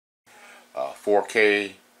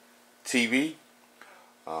4K TV.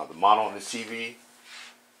 The model on this TV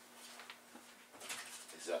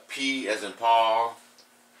is a P as in Paul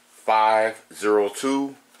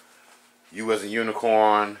 502, U as in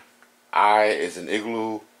unicorn, I as in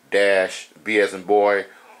igloo, dash B as in boy,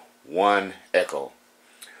 1 echo.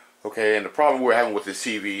 Okay, and the problem we're having with this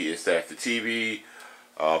TV is that the TV,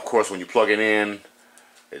 of course, when you plug it in,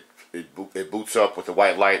 it boots up with the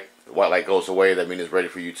white light. The white light goes away. That means it's ready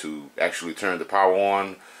for you to actually turn the power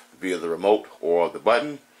on via the remote or the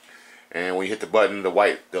button. And when you hit the button, the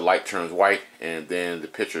light turns white, and then the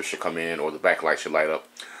picture should come in, or the backlight should light up.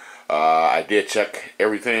 I did check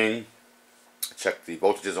everything. Checked the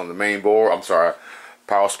voltages on the main board. I'm sorry,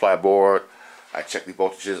 power supply board. I checked the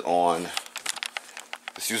voltages on.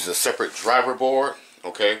 This uses a separate driver board.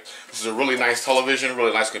 Okay, this is a really nice television,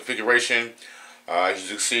 really nice configuration. As you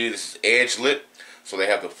can see, this is edge lit, so they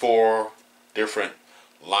have the 4 different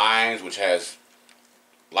lines, which has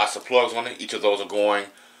lots of plugs on it. Each of those are going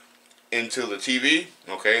into the TV.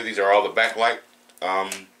 Okay, these are all the backlight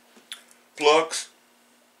plugs,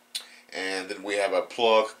 and then we have a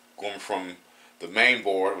plug going from the main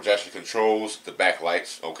board, which actually controls the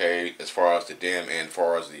backlights. Okay, as far as the dim and as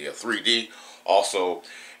far as the 3D also,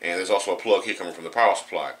 and there's also a plug here coming from the power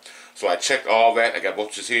supply. So I checked all that. I got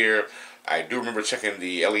voltages here. I do remember checking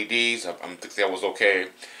the LEDs. I think that was okay,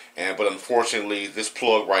 but unfortunately this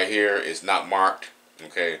plug right here is not marked.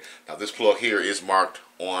 Okay, now this plug here is marked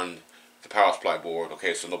on the power supply board.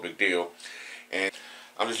 Okay, so no big deal, and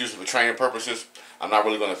I'm just using it for training purposes. I'm not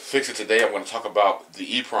really going to fix it today. I'm going to talk about the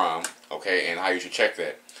EEPROM, okay, and how you should check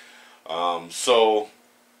that. So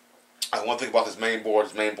one thing about this main board,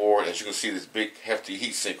 as you can see, this big hefty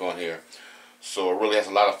heat sink on here. So it really has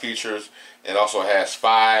a lot of features. It also has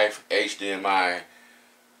 5 HDMI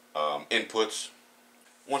inputs.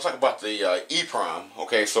 I want to talk about the EEPROM.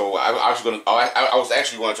 Okay, so I was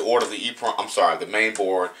actually going to order the EEPROM. I'm sorry, the main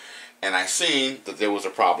board, and I seen that there was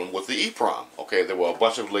a problem with the EEPROM. Okay, there were a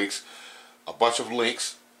bunch of links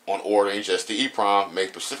on ordering just the EEPROM made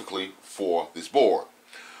specifically for this board.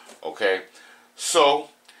 Okay, so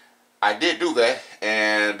I did do that,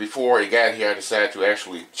 and before it got here, I decided to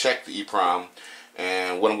actually check the EEPROM,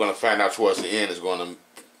 and what I'm going to find out towards the end is going to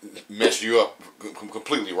mess you up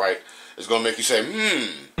completely, right? It's going to make you say,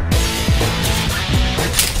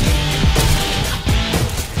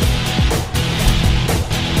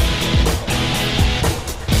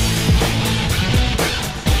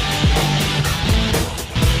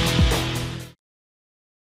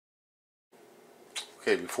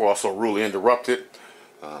 Okay, before I so rudely interrupted,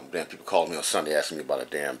 damn, people called me on Sunday asking me about a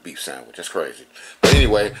damn beef sandwich. That's crazy. But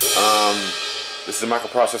anyway, this is a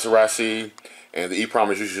microprocessor IC, and the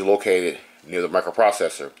EEPROM is usually located near the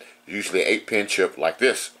microprocessor. Usually an 8-pin chip like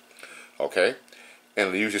this. Okay,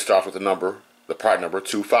 and it usually starts with the part number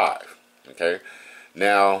 25. Okay,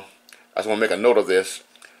 now I just want to make a note of this.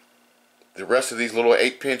 The rest of these little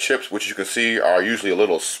 8-pin chips, which you can see are usually a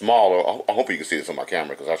little smaller. I hope you can see this on my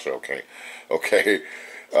camera because I sure okay. Okay,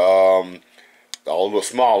 a little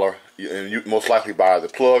smaller, and you most likely buy the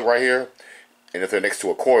plug right here, and if they're next to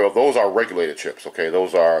a coil, those are regulator chips. Okay,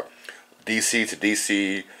 those are DC to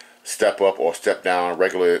DC, step up or step down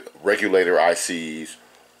regulator ICs,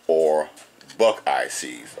 or buck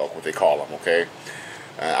ICs, or what they call them. Okay,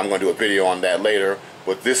 I'm going to do a video on that later,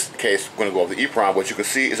 but this case we're going to go over the EEPROM. What you can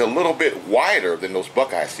see is a little bit wider than those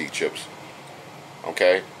buck IC chips.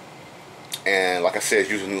 Okay, and like I said, it's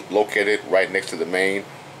usually located right next to the main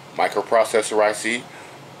microprocessor IC,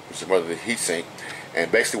 which is one of the heatsink.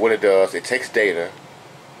 And basically what it does, it takes data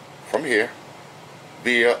from here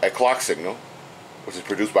via a clock signal, which is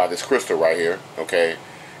produced by this crystal right here. Okay,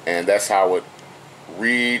 and that's how it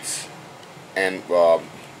reads and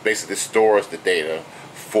basically stores the data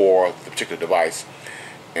for the particular device.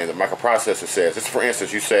 And the microprocessor says, this, for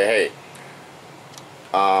instance, you say, hey,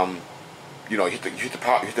 you know, you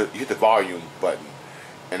hit the volume button,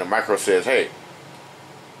 and the micro says, hey,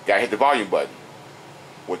 gotta hit the volume button.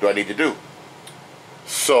 What do I need to do?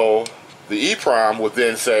 So the EEPROM would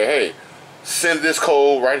then say, hey, send this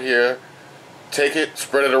code right here, take it,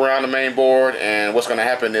 spread it around the main board, and what's going to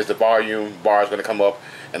happen is the volume bar is going to come up,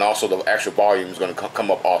 and also the actual volume is going to come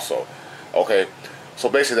up also. Okay, so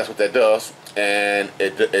basically that's what that does, and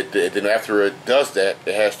then after it does that,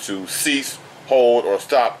 it has to cease, hold, or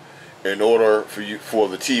stop in order for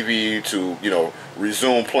the TV to, you know,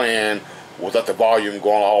 resume playing without the volume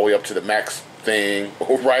going all the way up to the max thing,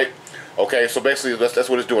 right? Okay, so basically that's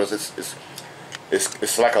what it's doing.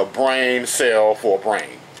 It's like a brain cell for a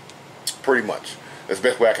brain, pretty much. That's the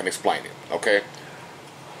best way I can explain it. Okay.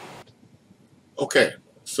 Okay,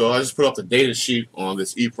 so I just put up the data sheet on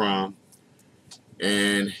this EEPROM,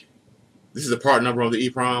 And this is the part number on the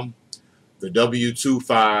EEPROM, the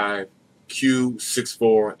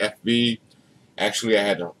W25Q64FB. Actually, I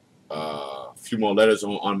had a few more letters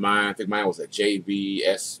on mine. I think mine was a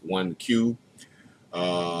JVS1Q.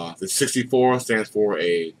 The 64 stands for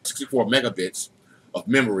 64 megabits of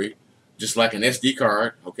memory, just like an SD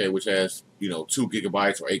card, okay, which has, 2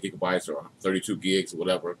 gigabytes or 8 gigabytes or 32 gigs or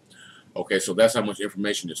whatever. Okay, so that's how much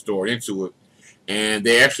information is stored into it. And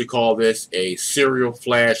they actually call this a serial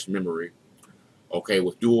flash memory, okay,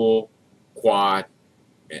 with dual, quad,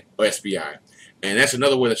 and SPI. And that's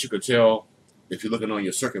another way that you can tell if you're looking on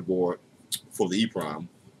your circuit board for the EEPROM.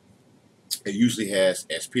 It usually has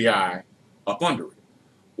SPI up under it,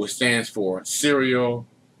 which stands for serial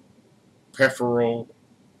peripheral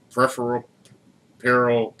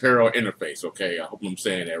interface. Okay, I hope I'm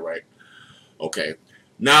saying that right. Okay,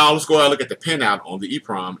 now let's go ahead and look at the pinout on the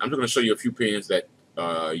EEPROM. I'm just going to show you a few pins that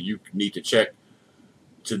you need to check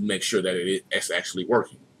to make sure that it's actually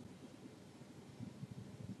working.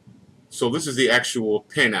 So this is the actual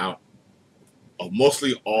pinout of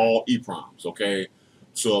mostly all EEPROMs. Okay,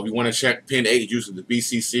 so if you want to check pin 8, using the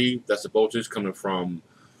VCC, that's the voltage coming from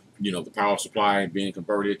the power supply being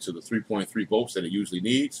converted to the 3.3 volts that it usually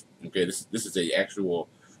needs. Okay, this is a actual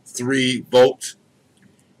 3-volt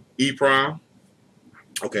EEPROM.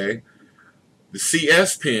 Okay, the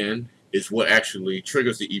CS pin is what actually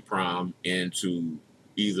triggers the EEPROM into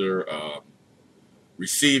either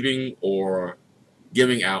receiving or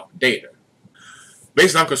giving out data.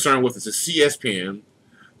 Basically, I'm concerned with is the CS pin,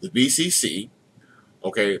 the VCC,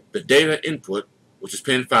 okay, the data input, which is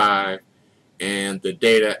pin 5, and the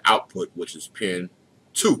data output, which is pin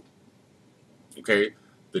 2. Okay,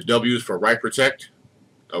 the W is for write protect.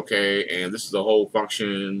 Okay, and this is the whole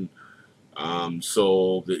function,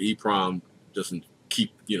 so the EEPROM doesn't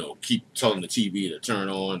keep telling the TV to turn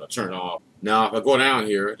on or turn off. Now, if I go down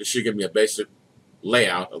here, this should give me a basic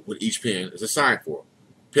layout of what each pin is assigned for.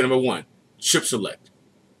 Pin number 1, chip select.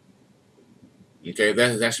 Okay,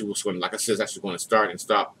 that is actually what's going to, like I said, it's actually going to start and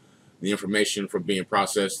stop the information from being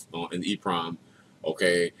processed in the EEPROM.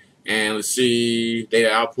 Okay, and let's see,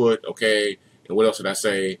 data output. Okay, and what else did I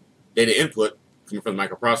say? Data input coming from the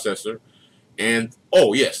microprocessor. And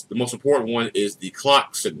oh yes, the most important one is the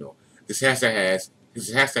clock signal. This has to have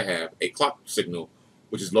a clock signal,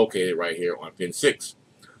 which is located right here on pin 6.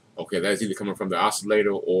 Okay, that is either coming from the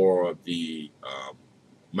oscillator or the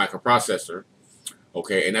microprocessor.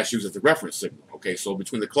 Okay, and that's used as the reference signal. Okay, so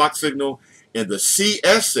between the clock signal and the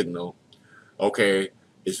CS signal, okay,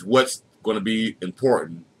 is what's going to be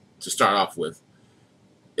important to start off with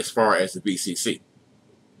as far as the VCC.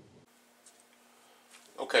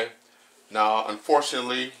 Okay, now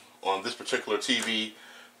unfortunately on this particular TV,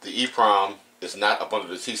 the EEPROM is not up under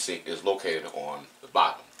the T-Sync, it's located on the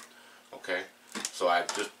bottom. Okay, so I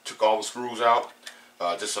just took all the screws out,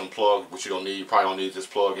 just unplugged, which you don't need. You probably don't need this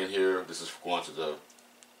plug in here. This is going to the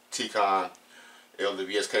T-Con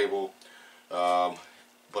LDVS cable, but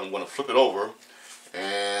I'm going to flip it over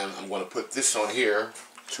and I'm going to put this on here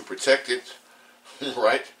to protect it.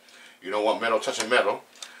 Right, you don't want metal touching metal.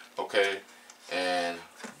 Okay, and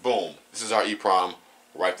boom, this is our EEPROM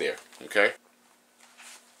right there.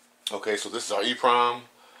 Okay, so this is our EEPROM.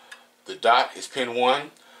 The dot is pin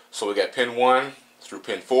 1, so we got pin 1 through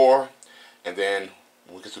pin 4, and then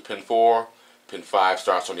when we get to pin 4, pin 5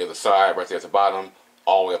 starts on the other side right there at the bottom,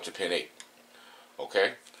 all the way up to pin 8.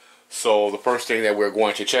 Okay, so the first thing that we're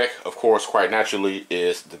going to check, of course, quite naturally,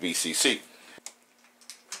 is the VCC.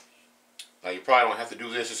 Now you probably don't have to do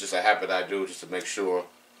this, it's just a habit I do just to make sure,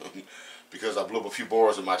 because I blew up a few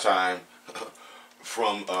boards in my time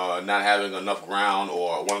from not having enough ground,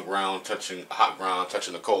 or one ground touching hot ground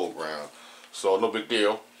touching the cold ground. So no big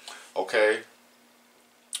deal. Okay,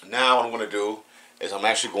 now what I'm going to do is I'm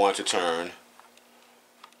actually going to turn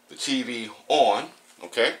the TV on.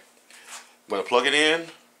 Okay, I'm going to plug it in,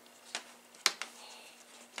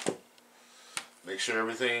 make sure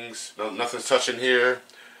nothing's touching here.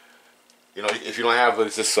 If you don't have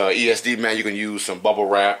this ESD mat, you can use some bubble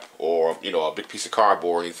wrap or a big piece of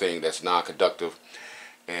cardboard or anything that's non-conductive,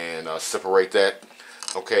 and separate that.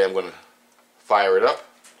 Okay, I'm going to fire it up,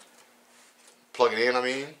 plug it in.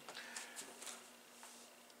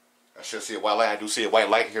 I should see a white light. I do see a white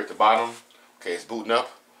light here at the bottom. Okay, it's booting up.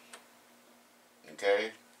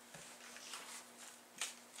 Okay.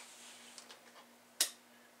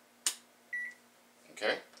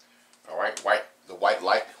 Okay. All right. The white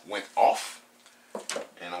light went off,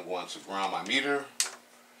 and I'm going to ground my meter.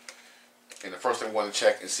 And the first thing I'm going to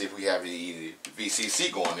check and see if we have any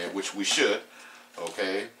VCC going there, which we should.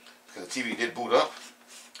 Okay, because the TV did boot up.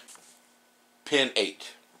 Pin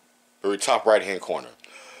 8. very top right hand corner.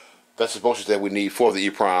 That's the voltage that we need for the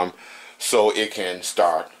EEPROM so it can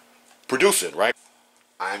start producing, right?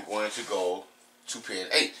 I'm going to go to pin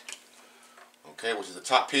 8, okay, which is the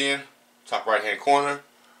top pin, top right hand corner.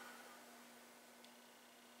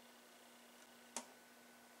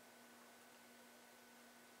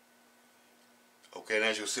 Okay, and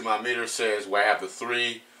as you can see, my meter says where I have the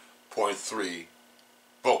 3.3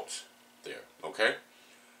 volts there, okay?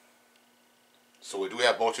 So we do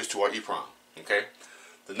have voltage to our EEPROM, okay?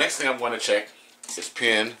 The next thing I'm going to check is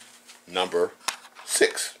pin number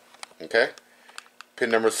 6, okay? Pin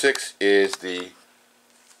number 6 is the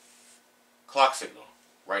clock signal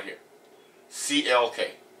right here,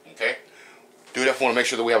 CLK, okay? Do that for to make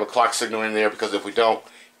sure that we have a clock signal in there, because if we don't,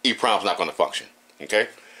 EEPROM's not going to function, okay?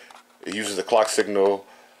 It uses the clock signal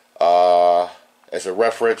as a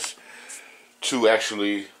reference to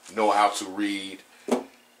actually know how to read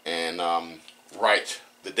and write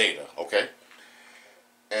the data, okay?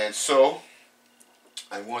 And so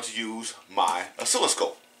I'm going to use my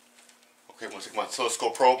oscilloscope. Okay, I'm going to take my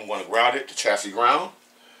oscilloscope probe, I'm going to ground it to chassis ground,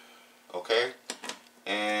 okay?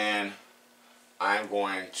 And I'm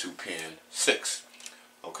going to pin 6,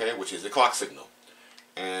 okay, which is the clock signal.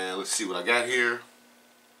 And let's see what I got here.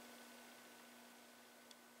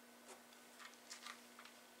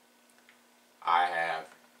 I have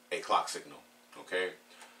a clock signal, okay?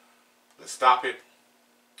 Let's stop it.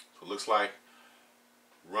 So it looks like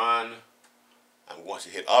run. I'm going to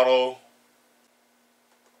hit auto.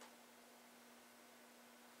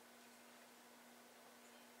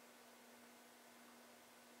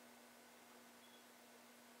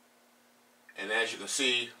 And as you can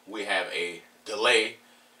see, we have a delay,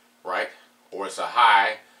 right? Or it's a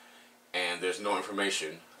high, and there's no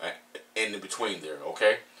information in between there,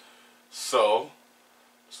 okay? So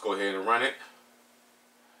let's go ahead and run it.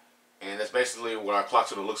 And that's basically what our clock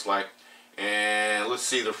signal looks like. And let's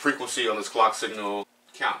see the frequency on this clock signal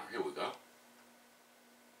counter. Here we go.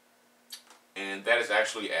 And that is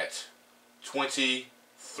actually at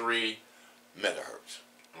 23 megahertz.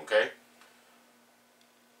 Okay?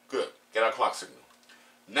 Good. Get our clock signal.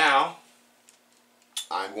 Now,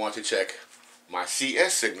 I'm going to check my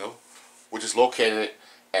CS signal, which is located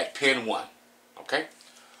at pin 1. Okay?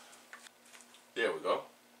 There we go.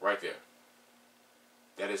 Right there.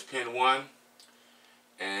 That is pin 1.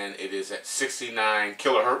 And it is at 69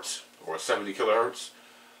 kilohertz or 70 kilohertz.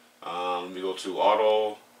 Let me go to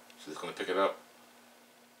auto. So it's going to pick it up.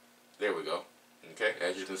 There we go. Okay,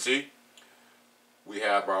 as you can see, we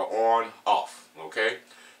have our on off. Okay,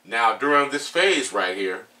 now during this phase right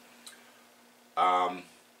here,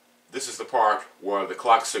 this is the part where the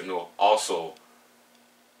clock signal also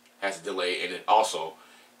has a delay in it, also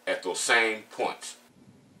at those same points.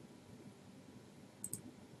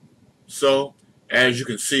 So as you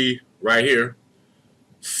can see right here,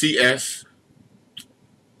 the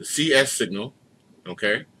CS signal,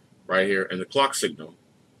 okay, right here, and the clock signal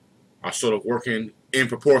are sort of working in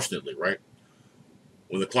proportionately, right?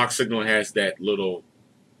 When the clock signal has that little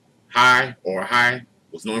high or high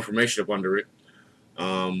with no information up under it,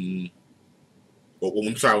 I'm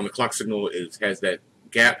sorry, when the clock signal has that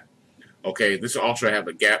gap, okay, this will also have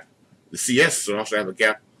a gap. The CS will also have a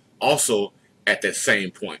gap also at that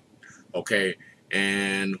same point, okay?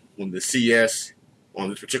 And when the CS on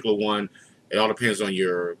this particular one, it all depends on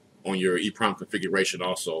your EEPROM configuration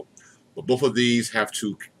also. But both of these have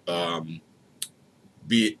to have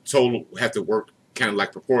to work kind of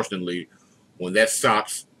like proportionally. When that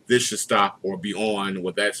stops, this should stop or be on.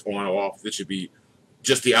 When that's on or off, this should be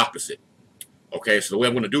just the opposite. Okay, so the way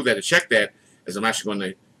I'm going to do that to check that is I'm actually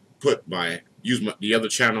going to use the other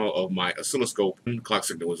channel of my oscilloscope. The clock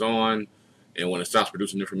signal is on, and when it stops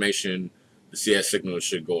producing information, the CS signal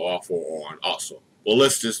should go off or on also. Well,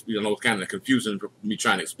 let's just, it's kind of confusing for me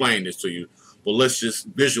trying to explain this to you, but let's just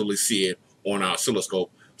visually see it on our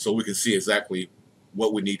oscilloscope so we can see exactly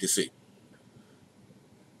what we need to see.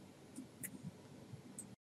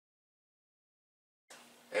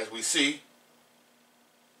 As we see,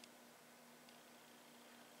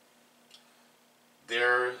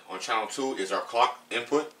 there on channel 2 is our clock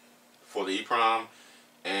input for the EEPROM,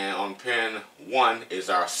 and on pin 1 is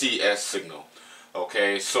our CS signal.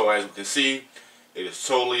 Okay, so as we can see, it is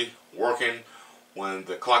totally working. When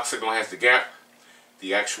the clock signal has the gap,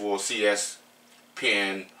 the actual CS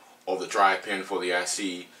pin or the drive pin for the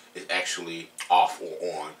IC is actually off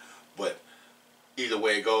or on. But either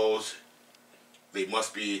way it goes, they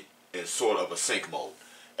must be in sort of a sync mode,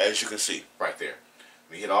 as you can see right there.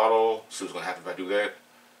 Let me hit auto, see what's going to happen if I do that.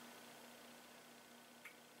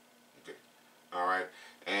 Okay. Alright,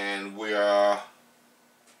 and we are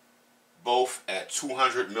both at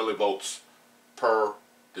 200 millivolts per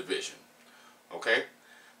division. Okay?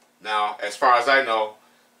 Now, as far as I know,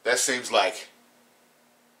 that seems like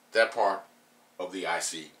that part of the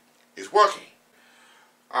IC is working.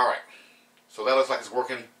 Alright, so that looks like it's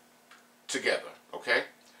working together. Okay?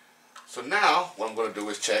 So now, what I'm going to do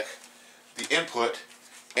is check the input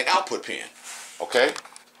and output pin. Okay?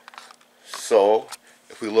 So,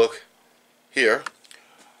 if we look here,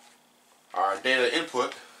 our data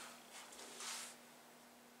input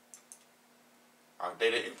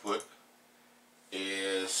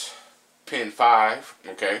is pin 5,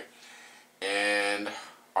 okay, and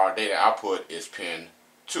our data output is pin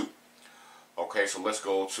 2. Okay, so let's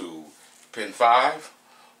go to pin 5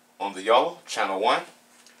 on the yellow, channel 1,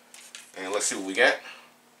 and let's see what we get.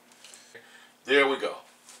 There we go.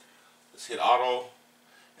 Let's hit auto,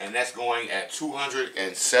 and that's going at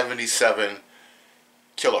 277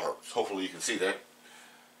 kilohertz. Hopefully you can see that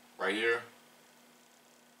right here.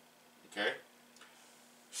 Okay,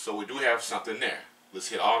 so we do have something there. Let's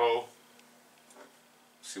hit auto,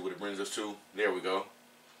 see what it brings us to. There we go,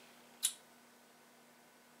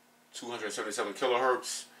 277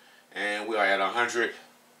 kilohertz, and we are at 100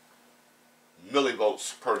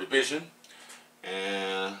 millivolts per division.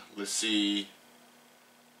 And let's see if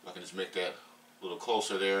I can just make that a little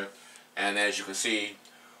closer there. And as you can see,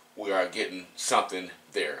 we are getting something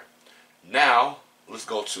there. Now let's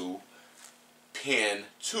go to pin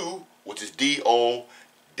 2, which is DO,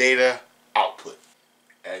 data output.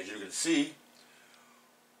 As you can see,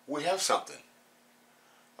 we have something.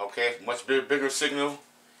 Okay, much bigger signal,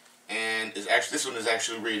 and is actually, this one is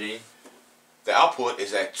actually reading, the output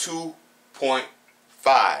is at 2.5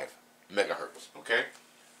 megahertz. Okay,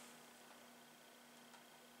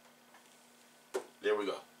 there we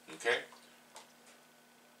go. Okay,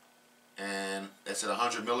 and that's at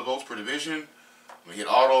 100 millivolts per division. We hit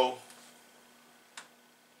auto,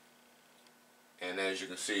 and as you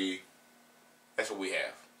can see, that's what we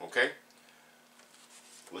have. Okay,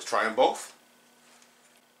 let's try them both.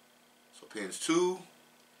 So pins 2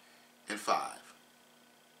 and 5.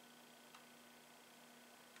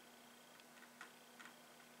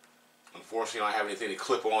 Unfortunately, I don't have anything to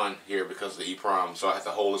clip on here because of the EEPROM, so I have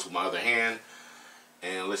to hold this with my other hand.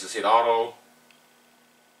 And let's just hit auto.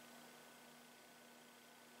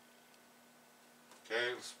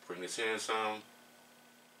 Okay, let's bring this in some.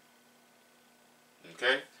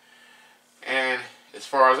 Okay, and as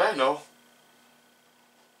far as I know,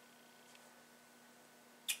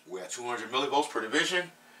 we're at 200 millivolts per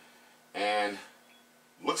division, and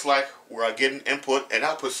looks like we're getting input and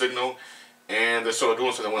output signal, and they're sort of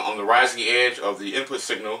doing something on the rising edge of the input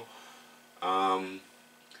signal.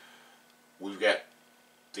 We've got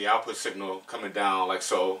the output signal coming down like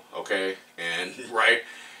so, okay, and right,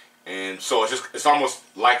 and so it's almost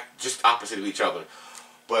like just opposite of each other.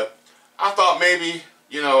 But I thought maybe,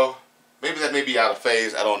 you know, maybe that may be out of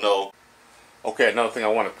phase. I don't know. Okay, another thing I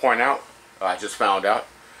want to point out, I just found out,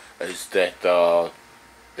 is that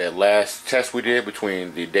that last test we did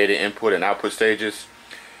between the data input and output stages,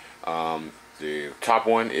 the top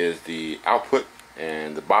one is the output,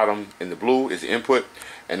 and the bottom in the blue is the input.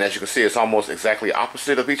 And as you can see, it's almost exactly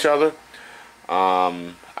opposite of each other.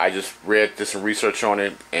 I just did some research on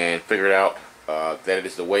it and figured out that it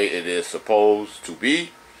is the way it is supposed to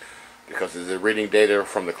be, because it's reading data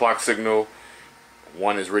from the clock signal.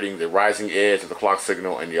 One is reading the rising edge of the clock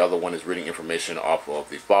signal, and the other one is reading information off of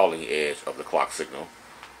the falling edge of the clock signal.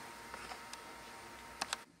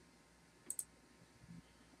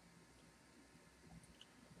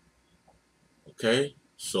 Okay,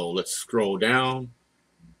 so let's scroll down.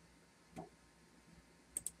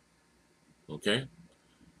 Okay,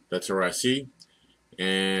 that's our IC,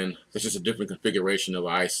 and it's just a different configuration of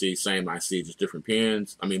IC, same IC, just different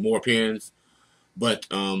pins. I mean, more pins. But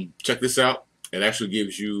check this out. It actually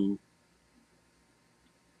gives you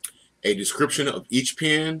a description of each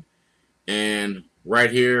pin, and right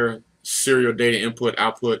here, serial data input,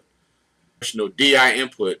 output, DI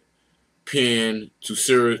input pin to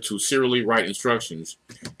serially write instructions,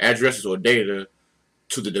 addresses or data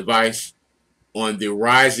to the device on the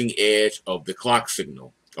rising edge of the clock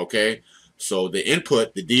signal. Okay, so the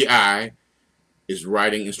input, the DI, is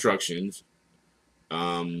writing instructions,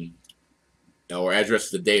 or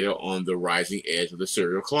addresses the data on the rising edge of the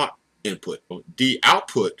serial clock input. The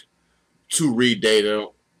output to read data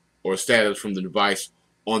or status from the device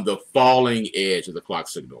on the falling edge of the clock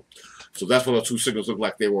signal. So that's what the two signals look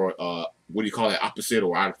like. They were, what do you call it, opposite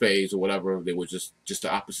or out of phase or whatever. They were just the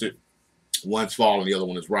opposite. One's falling, the other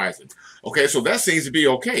one is rising. Okay, so that seems to be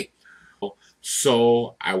okay.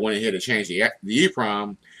 So I went ahead and changed the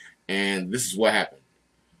EEPROM, and this is what happened.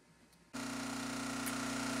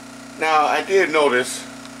 Now, I did notice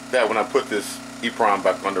that when I put this EEPROM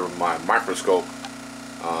back under my microscope,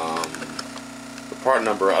 the part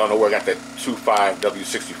number, I don't know where I got that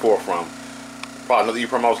 25W64 from. Probably another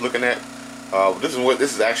EEPROM I was looking at. This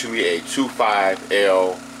is actually a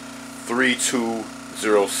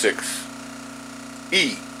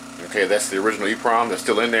 25L3206E. Okay, that's the original EEPROM that's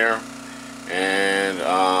still in there. And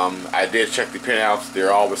I did check the pinouts.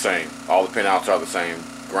 They're all the same. All the pinouts are the same.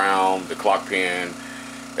 Ground, the clock pin,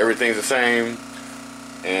 everything's the same.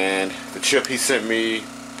 And the chip he sent me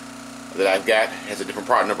that I've got has a different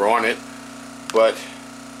part number on it, but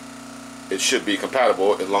it should be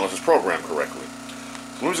compatible as long as it's programmed correctly.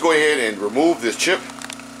 So let me just go ahead and remove this chip,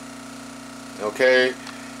 okay,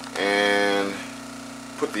 and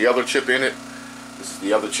put the other chip in it. This is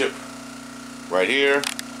the other chip right here.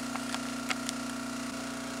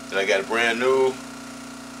 Then I got a brand new,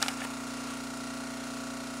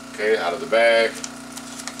 okay, out of the bag.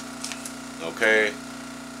 Okay,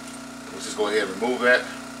 let's just go ahead and remove that.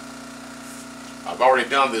 I've already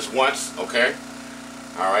done this once, okay.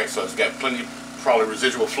 Alright, so it's got plenty, probably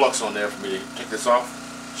residual flux on there for me to take this off.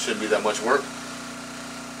 Shouldn't be that much work.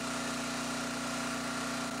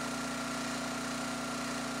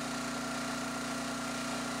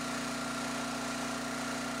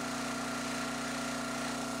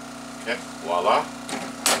 Okay, voila.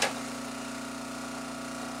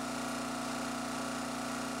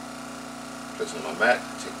 Place it on my mat.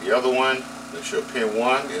 Take the other one. Make sure pin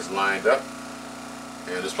 1 is lined up.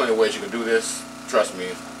 And there's plenty of ways you can do this. Trust me.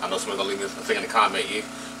 I know somebody's gonna leave me a thing in the comment. You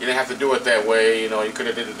didn't have to do it that way. You know, you could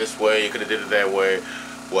have did it this way. You could have did it that way.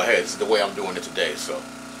 Well, hey, this is the way I'm doing it today. So,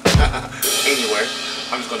 anyway,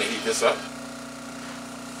 I'm just gonna heat this up.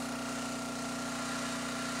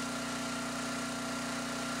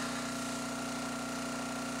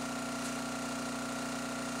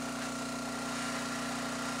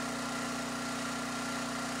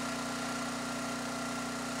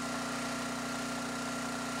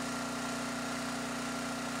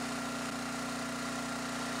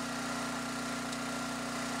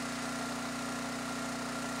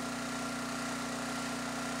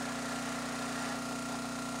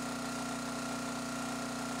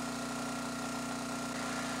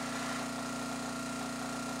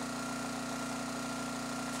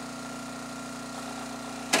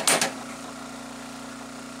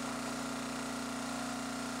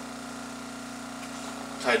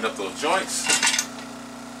 Tighten up those joints.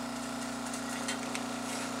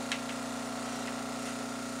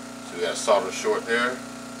 So we got a solder short there.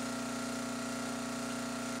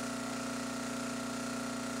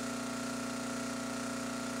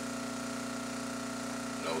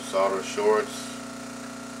 No solder shorts.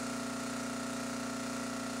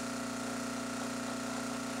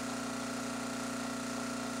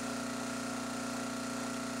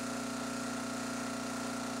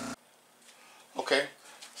 Okay.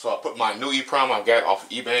 So I put my new EEPROM I got off of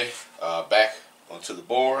eBay back onto the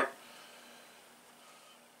board.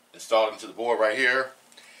 Installed it into the board right here.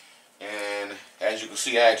 And as you can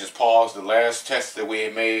see, I just paused the last test that we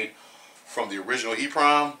had made from the original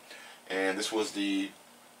EEPROM. And this was the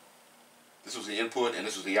input and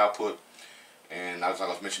this was the output. And like I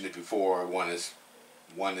was mentioning it before, one is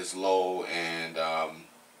low and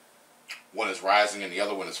one is rising and the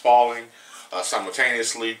other one is falling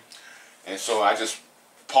simultaneously. And so I just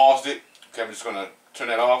paused it. Okay, I'm just going to turn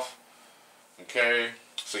that off. Okay,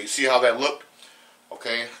 so you see how that looked.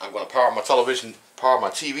 Okay, I'm going to power my television, power my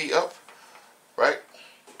TV up, right?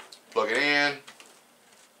 Plug it in.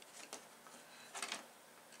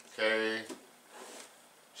 Okay,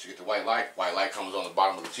 should get the white light. White light comes on the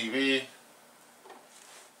bottom of the TV.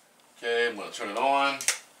 Okay, I'm going to turn it on.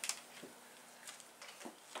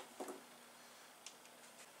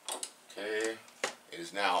 Okay, it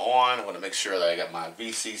is now on. I want to make sure that I got my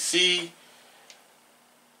VCC.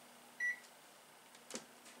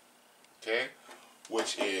 Okay,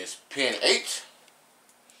 which is pin 8.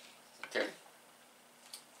 Okay,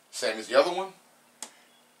 same as the other one,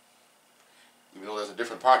 even though there's a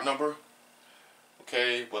different part number.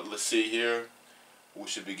 Okay, but let's see here. We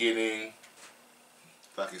should be getting,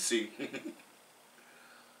 if I can see.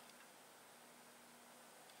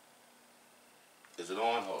 Is it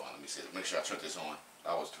on? Hold on, let me see. Make sure I turn this on. I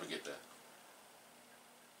always forget that.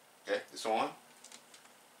 Okay, it's on.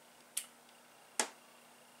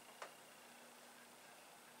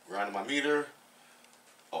 Grinding my meter.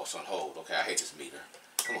 Oh, it's on hold. Okay, I hate this meter.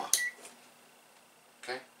 Come on.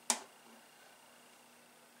 Okay.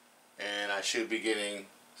 And I should be getting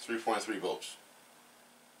 3.3 volts.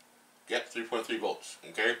 Yep, 3.3 volts.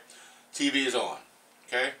 Okay. TV is on.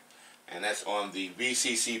 Okay. And that's on the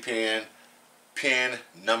VCC pin pin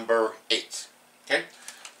number 8. Okay,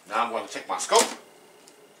 now I'm going to take my scope.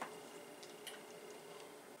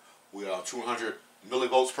 We are 200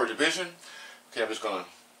 millivolts per division. Okay, I'm just going to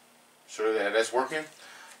show you that that's working.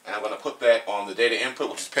 And I'm going to put that on the data input,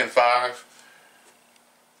 which is pin 5.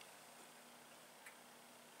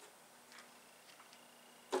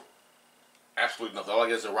 Absolutely nothing. All I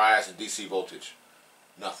get is a rise in DC voltage.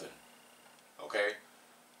 Nothing. Okay?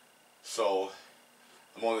 So,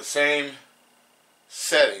 I'm on the same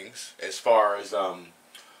settings as far as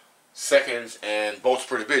seconds and volts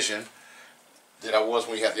per division that I was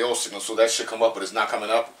when you had the old signal. So that should come up, but it's not coming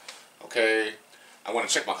up. Okay? I want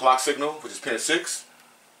to check my clock signal, which is pin 6.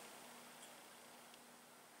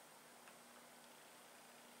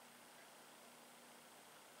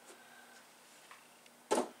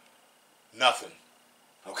 Nothing.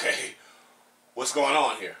 Okay? What's going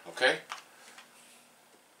on here? Okay?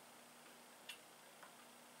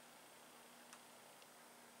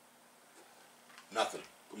 Nothing.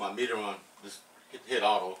 Put my meter on. Just hit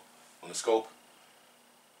auto on the scope.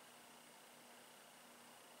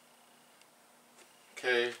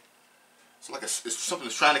 Okay. It's like it's something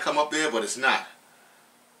that's trying to come up there, but it's not.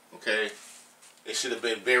 Okay. It should have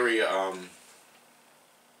been very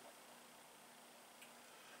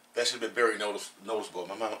that should have been very noticeable.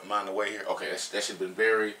 Am I on the way here? Okay, that should have been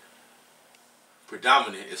very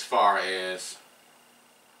predominant as far as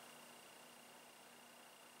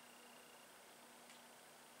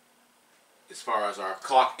our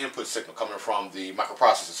clock input signal coming from the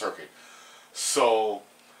microprocessor circuit. So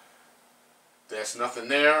there's nothing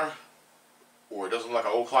there, or it doesn't look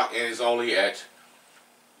like an old clock, and it's only at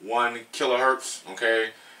 1 kilohertz. Okay,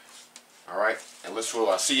 all right, and let's throw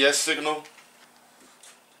our CS signal.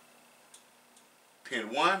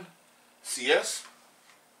 Pin 1, CS.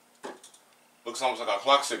 Looks almost like our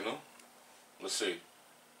clock signal. Let's see.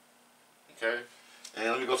 Okay, and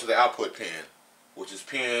let me go to the output pin, which is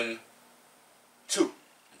pin 2.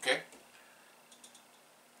 Okay.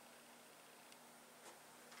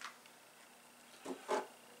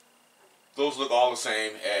 Those look all the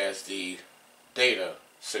same as the data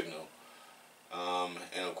signal.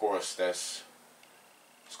 And of course, let's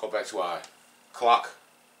go back to our clock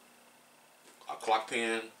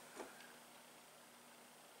pin.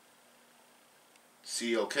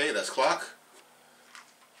 See, okay, that's clock.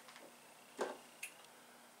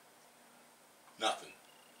 Nothing.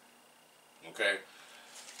 Okay.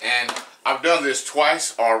 And I've done this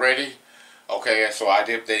twice already. Okay, and so I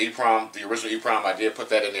did the EEPROM, the original EEPROM, I did put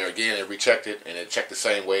that in there again and rechecked it, and it checked the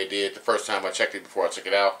same way it did the first time I checked it before I took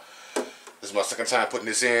it out. This is my second time putting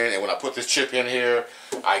this in, and when I put this chip in here,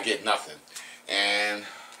 I get nothing. And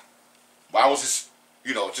I was just,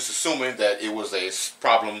 just assuming that it was a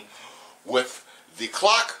problem with the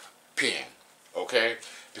clock pin, okay?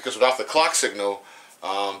 Because without the clock signal,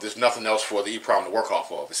 there's nothing else for the EEPROM to work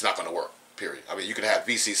off of. It's not going to work. Period. I mean, you can have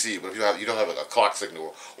VCC, but if you don't have a clock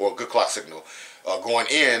signal or a good clock signal going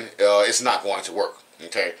in, it's not going to work.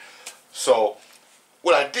 Okay. So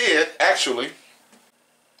what I did I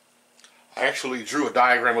actually drew a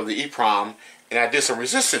diagram of the EEPROM, and I did some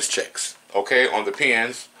resistance checks. Okay, on the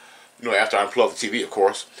pins. After I unplugged the TV, of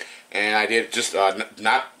course, and I did just I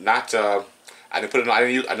didn't put it on.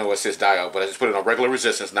 I know it says diode, but I just put it on regular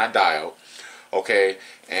resistance, not diode. Okay,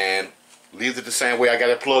 and leave it the same way I got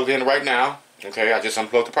it plugged in right now. Okay, I just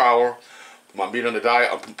unplugged the power, put my meter on the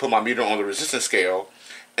diode, put my meter on the resistance scale,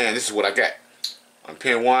 and this is what I got. On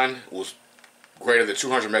pin 1 was greater than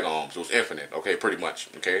 200 mega ohms. It was infinite. Okay, pretty much.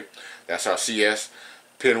 Okay, that's our CS.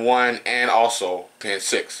 Pin 1 and also pin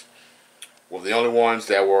 6 were the only ones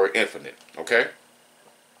that were infinite. Okay,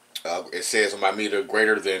 it says on my meter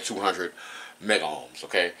greater than 200 mega ohms.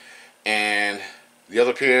 Okay, and the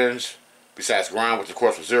other pins besides ground, which of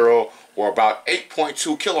course was 0, were about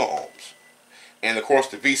 8.2 kilo ohms. And of course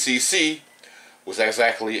the VCC was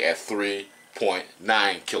exactly at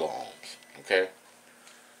 3.9 kilo ohms. Okay.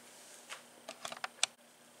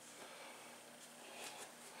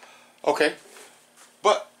 Okay.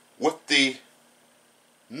 But with the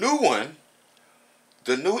new one,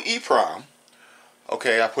 the new EEPROM,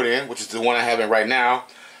 okay, I put in, which is the one I have in right now,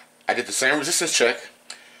 I did the same resistance check.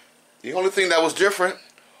 The only thing that was different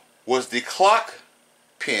was the clock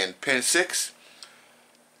pin 6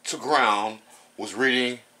 to ground was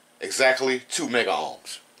reading exactly 2 mega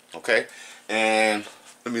ohms. Okay, and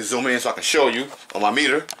let me zoom in so I can show you on my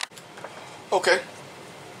meter. Okay,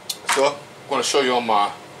 so I'm going to show you on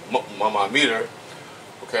my meter.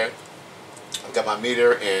 Okay, I've got my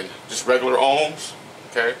meter in just regular ohms.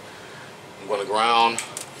 Okay, I'm going to ground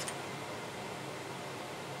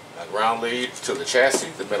my ground lead to the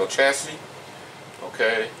chassis, the metal chassis.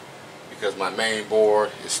 Okay. because my main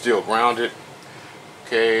board is still grounded.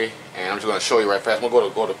 Okay, and I'm just going to show you right fast. I'm going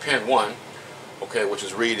to go to pin 1, okay, which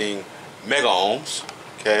is reading mega ohms.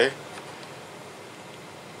 Okay.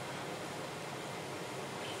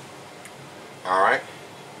 Alright.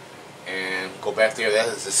 And go back there. That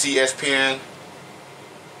is the CS pin.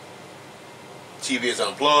 TV is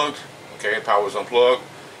unplugged. Okay, power is unplugged.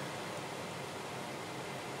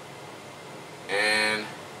 And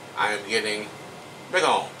I am getting mega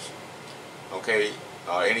ohms. Okay,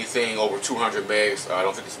 anything over 200 megs, I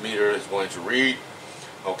don't think this meter is going to read.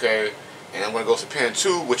 Okay, and I'm going to go to pin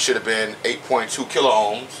 2, which should have been 8.2 kilo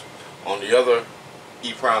ohms on the other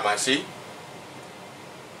EEPROM IC.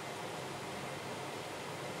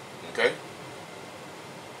 Okay,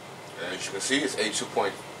 and as you can see, it's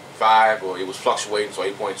 82.5, or it was fluctuating, so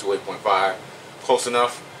 8.2, 8.5, close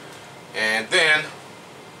enough. And then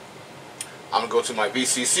I'm going to go to my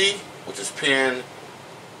VCC, which is pin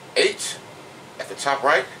 8 at the top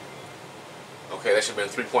right. Okay, that should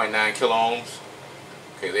have been 3.9 kilo ohms.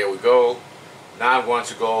 Okay, there we go. Now I'm going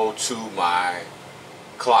to go to my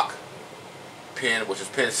clock pin, which is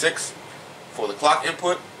pin 6 for the clock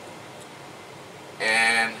input.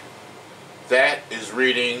 And that is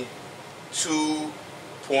reading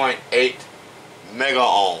 2.8 mega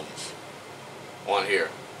ohms on here.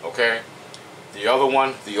 Okay, the other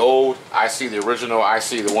one, the old IC, the original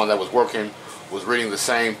IC, the one that was working, was reading the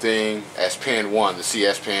same thing as pin 1, the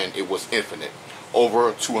CS pin. It was infinite,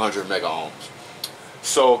 over 200 mega ohms.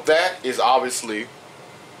 So that is obviously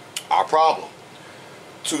our problem.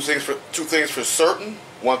 Two things for certain,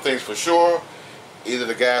 one thing's for sure. Either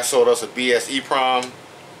the guy sold us a BS EEPROM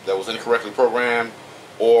that was incorrectly programmed,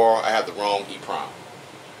 or I had the wrong EEPROM.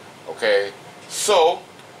 Okay, so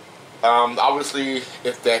obviously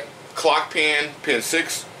if that clock pin, pin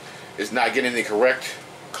 6, is not getting the correct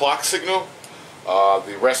clock signal,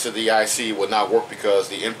 the rest of the IC will not work, because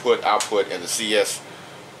the input, output, and the CS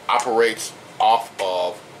operates off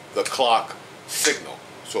of the clock signal.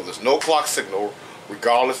 So there's no clock signal,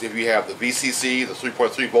 regardless if you have the VCC, the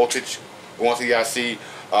 3.3 voltage going to the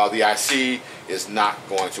IC is not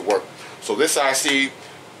going to work. So this IC,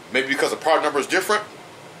 maybe because the part number is different,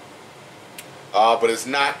 but it's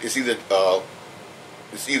not. It's either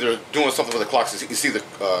doing something with the clock. It's either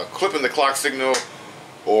clipping the clock signal,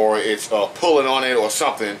 or it's pulling on it or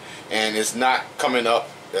something, and it's not coming up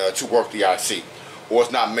to work the IC, or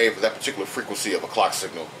it's not made for that particular frequency of a clock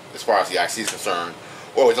signal as far as the IC is concerned,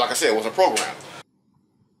 or it's, like I said, it wasn't programmed.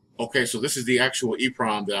 Okay, so this is the actual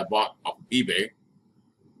EEPROM that I bought off of eBay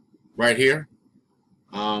right here.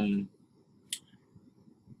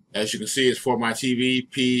 As you can see, it's for my TV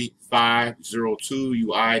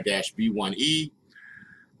P502ui-B1E.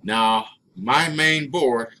 Now, my main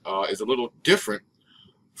board is a little different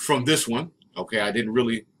from this one. Okay, I didn't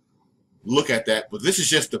really look at that, but this is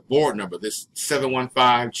just the board number. This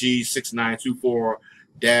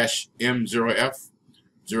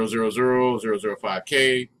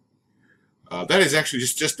 715G6924-M0F000005K. That is actually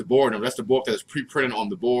just the board number. That's the board that is pre-printed on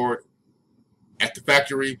the board at the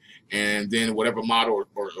factory, and then whatever model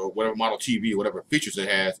or whatever model TV, whatever features it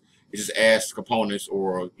has, it just adds components,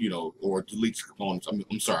 or or deletes components.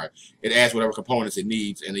 I'm sorry, it adds whatever components it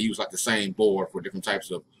needs, and they use like the same board for different types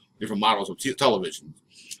of different models of televisions.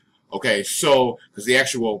 Okay, so because the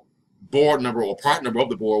actual board number or part number of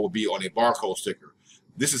the board will be on a barcode sticker.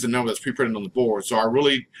 This is the number that's pre-printed on the board, so I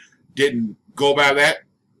really didn't go by that.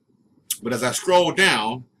 But as I scroll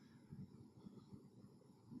down,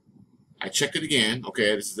 I checked it again.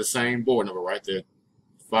 Okay, this is the same board number right there,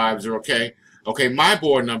 50K. Okay, my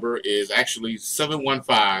board number is actually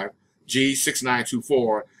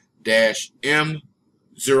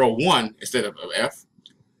 715G6924-M01 instead of F.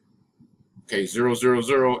 Okay,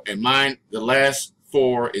 000, and mine, the last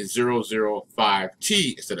 4 is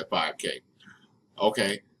 005T instead of 5K.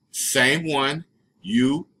 Okay, same one,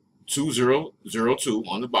 U2002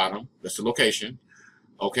 on the bottom. That's the location.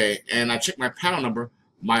 Okay, and I checked my panel number.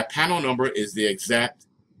 My panel number is the exact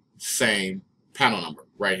same panel number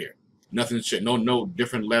right here. Nothing changed. No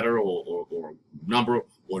different letter or number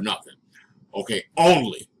or nothing. Okay,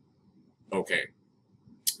 only. Okay,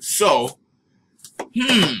 so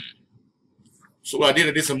so what I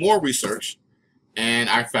did some more research, and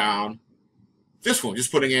I found this one.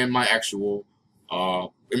 Just putting in my actual my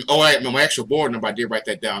actual board number. I did write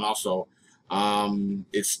that down also.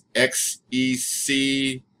 It's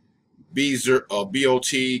XEC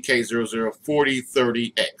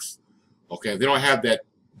BOTK004030X. Okay, they don't have that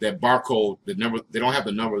barcode, the number. They don't have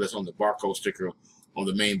the number that's on the barcode sticker on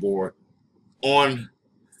the main board on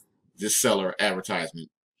this seller advertisement.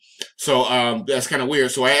 So that's kind of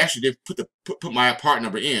weird. So I actually did put my part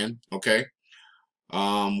number in, okay,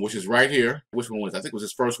 which is right here. Which one was it? I think it was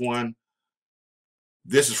this first one.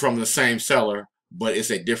 This is from the same seller, but it's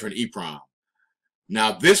a different EEPROM.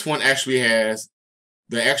 Now this one actually has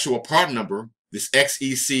the actual part number, this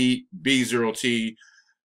XEC-B0T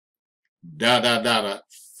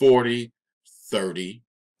 4030X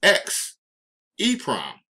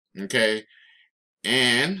EEPROM, okay,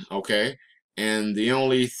 and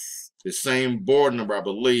the same board number, I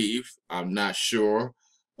believe, I'm not sure.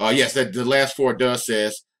 Yes, that the last four does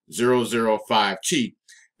says 005T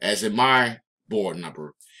as in my board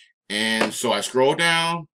number. And so I scroll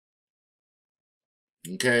down,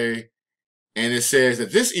 okay, and it says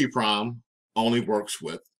that this EEPROM only works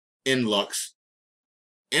with Innolux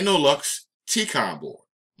T-Con board.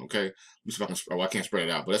 Okay, let me see if I can. Oh, I can't spread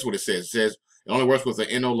it out, but that's what it says. It says it only works with the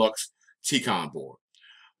Innolux T-Con board.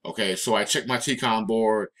 Okay, so I checked my T-Con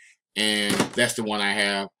board, and that's the one I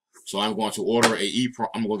have. So I'm going to order a EEPROM.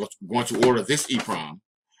 I'm going to order this EEPROM.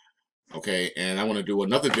 Okay, and I want to do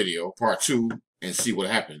another video, part 2, and see what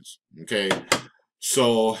happens. Okay,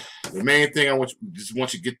 so the main thing I want you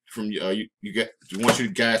to get from you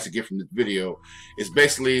guys to get from this video is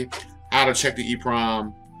basically how to check the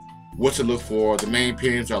EEPROM, what to look for. The main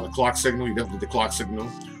pins are the clock signal. You definitely the clock signal,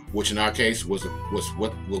 which in our case was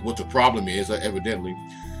what the problem is. Evidently,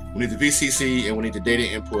 we need the VCC and we need the data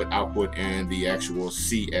input, output, and the actual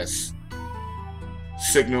CS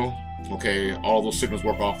signal. Okay, all those signals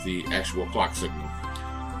work off the actual clock signal.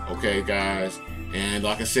 Okay, guys, and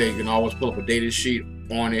like I said, you can always pull up a data sheet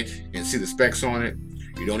on it and see the specs on it.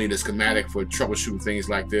 You don't need a schematic for troubleshooting things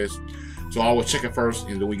like this. So always check it first,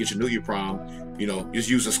 and then when you get your new EEPROM, you know, just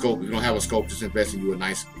use a scope. If you don't have a scope, just invest in you a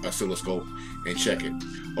nice oscilloscope and check it.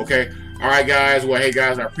 Okay, all right, guys. Well, hey,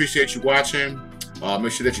 guys, I appreciate you watching.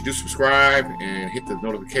 Make sure that you do subscribe and hit the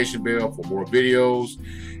notification bell for more videos.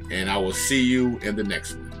 And I will see you in the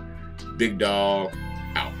next one. Big Dog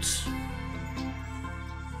out.